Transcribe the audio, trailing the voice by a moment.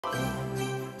I'm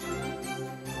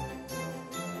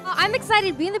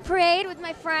excited to be in the parade with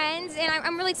my friends, and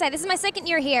I'm really excited. This is my second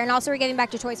year here, and also we're getting back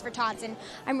to Toys for Tots, and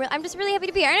I'm just really happy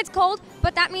to be here. And it's cold,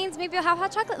 but that means maybe I'll have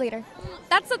hot chocolate later.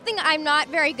 That's something I'm not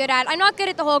very good at. I'm not good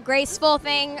at the whole graceful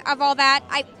thing of all that.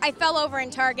 I fell over in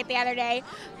Target the other day,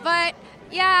 but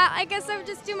yeah, I guess I would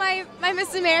just do my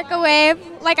Miss America wave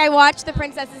like I watch the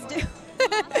princesses do.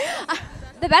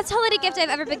 The best holiday gift I've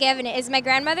ever been given is my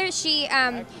grandmother. She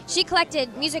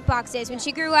collected music boxes when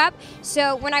she grew up.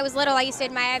 So when I was little, I used to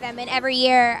admire them, and every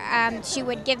year she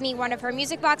would give me one of her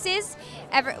music boxes,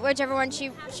 whichever one she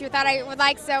thought I would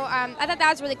like. So I thought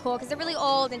that was really cool because they're really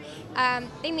old, and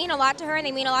they mean a lot to her, and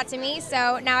they mean a lot to me.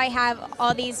 So now I have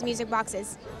all these music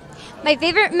boxes. My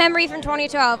favorite memory from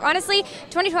 2012, honestly,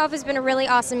 2012 has been a really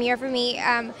awesome year for me.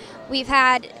 We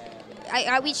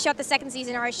shot the second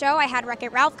season of our show. I had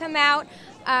Wreck-It Ralph come out.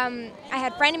 I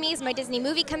had Frenemies, my Disney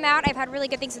movie, come out. I've had really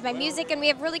good things with my music, and we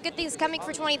have really good things coming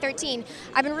for 2013.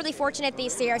 I've been really fortunate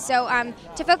this year. So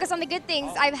to focus on the good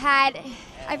things, I've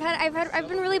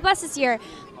been really blessed this year.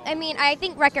 I mean, I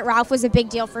think Wreck-It Ralph was a big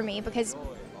deal for me because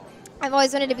I've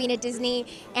always wanted to be in a Disney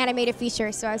animated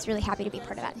feature, so I was really happy to be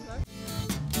part of that.